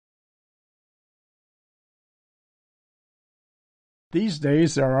These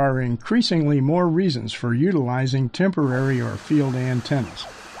days, there are increasingly more reasons for utilizing temporary or field antennas.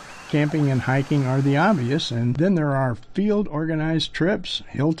 Camping and hiking are the obvious, and then there are field-organized trips,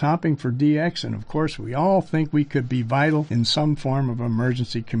 hilltopping for DX, and of course we all think we could be vital in some form of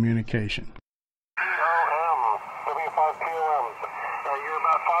emergency communication. W5TOM. You're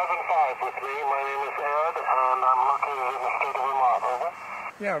about 5 and 5 with me. My name is Ed, and I'm located in the state of Vermont. Over.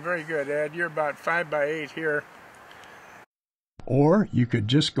 Yeah, very good, Ed. You're about 5 by 8 here. Or you could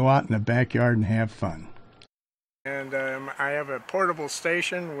just go out in the backyard and have fun. And I have a portable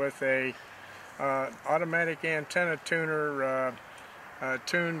station with a automatic antenna tuner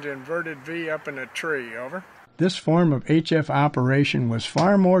tuned inverted V up in a tree. Over. This form of HF operation was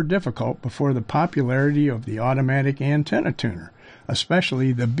far more difficult before the popularity of the automatic antenna tuner,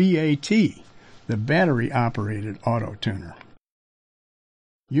 especially the BAT, the battery-operated auto tuner.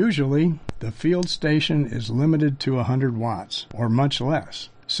 Usually, the field station is limited to 100 watts, or much less,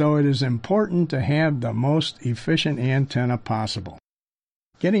 so it is important to have the most efficient antenna possible.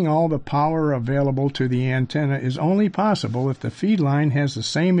 Getting all the power available to the antenna is only possible if the feed line has the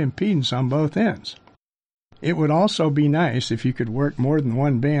same impedance on both ends. It would also be nice if you could work more than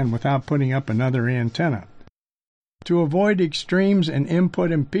one band without putting up another antenna. To avoid extremes in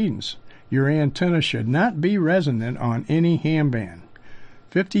input impedance, your antenna should not be resonant on any ham band.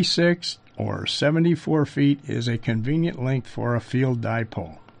 56 or 74 feet is a convenient length for a field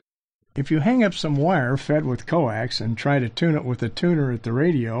dipole. If you hang up some wire fed with coax and try to tune it with a tuner at the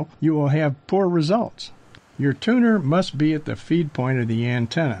radio, you will have poor results. Your tuner must be at the feed point of the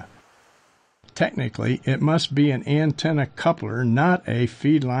antenna. Technically, it must be an antenna coupler, not a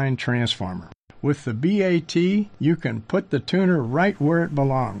feed line transformer. With the BAT, you can put the tuner right where it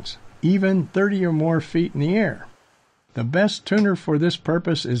belongs, even 30 or more feet in the air. The best tuner for this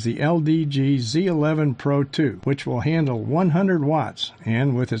purpose is the LDG Z11 Pro 2, which will handle 100 watts,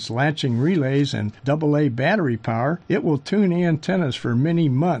 and with its latching relays and AA battery power, it will tune antennas for many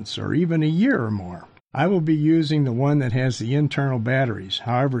months or even a year or more. I will be using the one that has the internal batteries.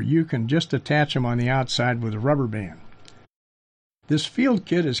 However, you can just attach them on the outside with a rubber band. This field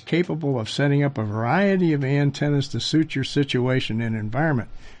kit is capable of setting up a variety of antennas to suit your situation and environment.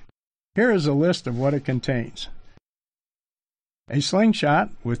 Here is a list of what it contains. A slingshot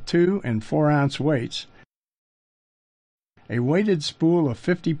with 2 and 4 ounce weights, a weighted spool of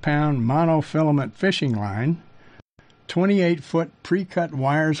 50-pound monofilament fishing line, 28-foot pre-cut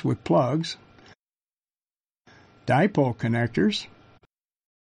wires with plugs, dipole connectors,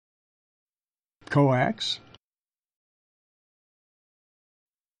 coax,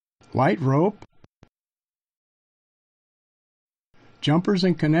 light rope, jumpers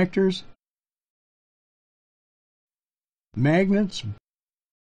and connectors, magnets,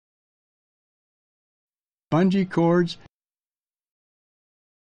 bungee cords,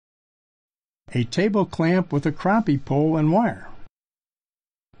 a table clamp with a crappie pole and wire,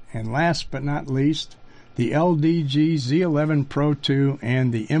 and last but not least, the LDG Z11 Pro 2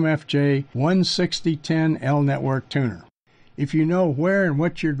 and the MFJ 16010L network tuner. If you know where and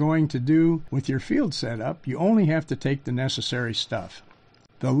what you're going to do with your field setup, you only have to take the necessary stuff.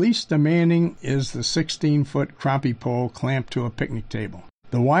 The least demanding is the 16-foot crappie pole clamped to a picnic table.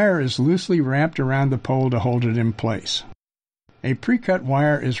 The wire is loosely wrapped around the pole to hold it in place. A pre-cut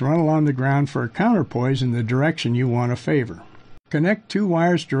wire is run along the ground for a counterpoise in the direction you want to favor. Connect 2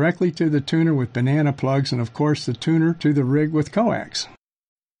 wires directly to the tuner with banana plugs and of course the tuner to the rig with coax.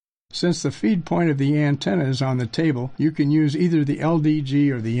 Since the feed point of the antenna is on the table, you can use either the LDG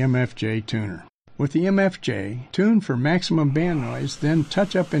or the MFJ tuner. With the MFJ, tune for maximum band noise, then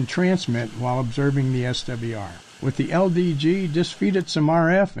touch up and transmit while observing the SWR. With the LDG, just feed it some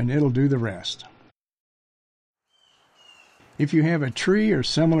RF and it'll do the rest. If you have a tree or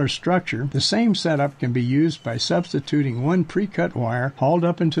similar structure, the same setup can be used by substituting 1 pre-cut wire hauled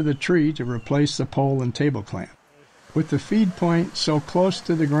up into the tree to replace the pole and table clamp. With the feed point so close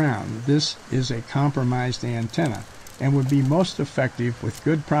to the ground, this is a compromised antenna and would be most effective with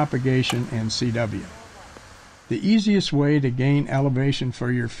good propagation and CW. The easiest way to gain elevation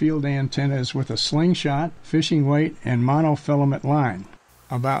for your field antenna is with a slingshot, fishing weight, and monofilament line.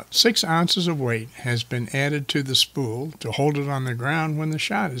 About 6 ounces of weight has been added to the spool to hold it on the ground when the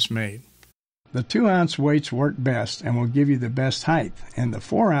shot is made. The 2-ounce weights work best and will give you the best height, and the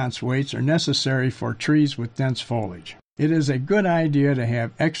 4-ounce weights are necessary for trees with dense foliage. It is a good idea to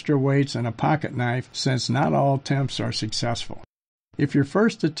have extra weights and a pocket knife since not all attempts are successful. If your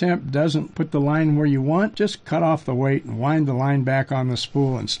first attempt doesn't put the line where you want, just cut off the weight and wind the line back on the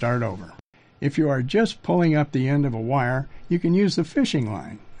spool and start over. If you are just pulling up the end of a wire, you can use the fishing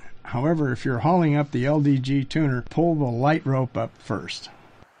line. However, if you're hauling up the LDG tuner, pull the light rope up first.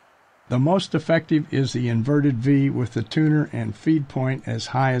 The most effective is the inverted V with the tuner and feed point as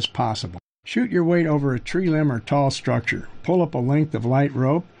high as possible. Shoot your weight over a tree limb or tall structure. Pull up a length of light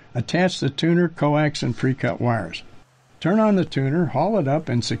rope. Attach the tuner, coax, and pre-cut wires. Turn on the tuner, haul it up,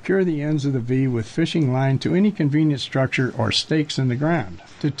 and secure the ends of the V with fishing line to any convenient structure or stakes in the ground.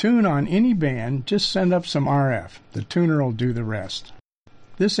 To tune on any band, just send up some RF. The tuner will do the rest.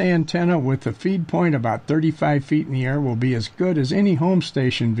 This antenna with the feed point about 35 feet in the air will be as good as any home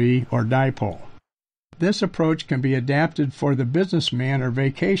station V or dipole. This approach can be adapted for the businessman or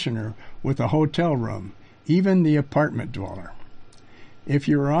vacationer with a hotel room, even the apartment dweller. If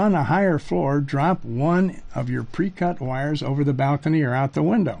you're on a higher floor, drop one of your pre-cut wires over the balcony or out the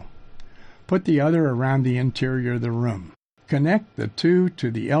window. Put the other around the interior of the room. Connect the two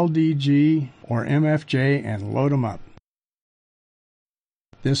to the LDG or MFJ and load them up.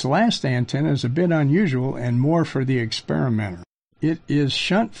 This last antenna is a bit unusual and more for the experimenter. It is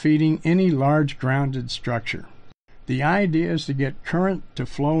shunt feeding any large grounded structure. The idea is to get current to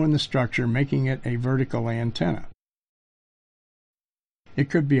flow in the structure, making it a vertical antenna. It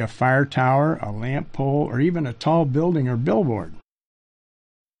could be a fire tower, a lamp pole, or even a tall building or billboard.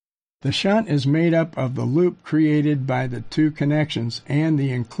 The shunt is made up of the loop created by the two connections and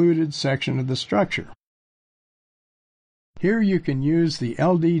the included section of the structure. Here you can use the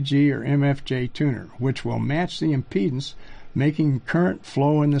LDG or MFJ tuner, which will match the impedance, making current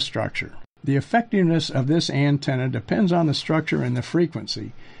flow in the structure. The effectiveness of this antenna depends on the structure and the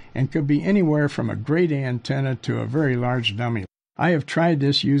frequency, and could be anywhere from a great antenna to a very large dummy. I have tried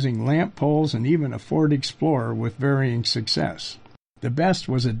this using lamp poles and even a Ford Explorer with varying success. The best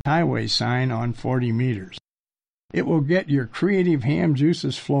was a highway sign on 40 meters. It will get your creative ham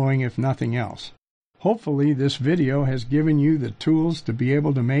juices flowing if nothing else. Hopefully this video has given you the tools to be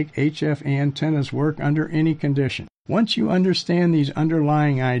able to make HF antennas work under any condition. Once you understand these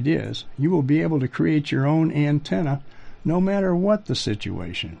underlying ideas, you will be able to create your own antenna no matter what the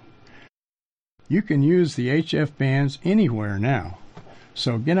situation. You can use the HF bands anywhere now,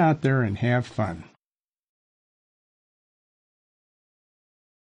 so get out there and have fun.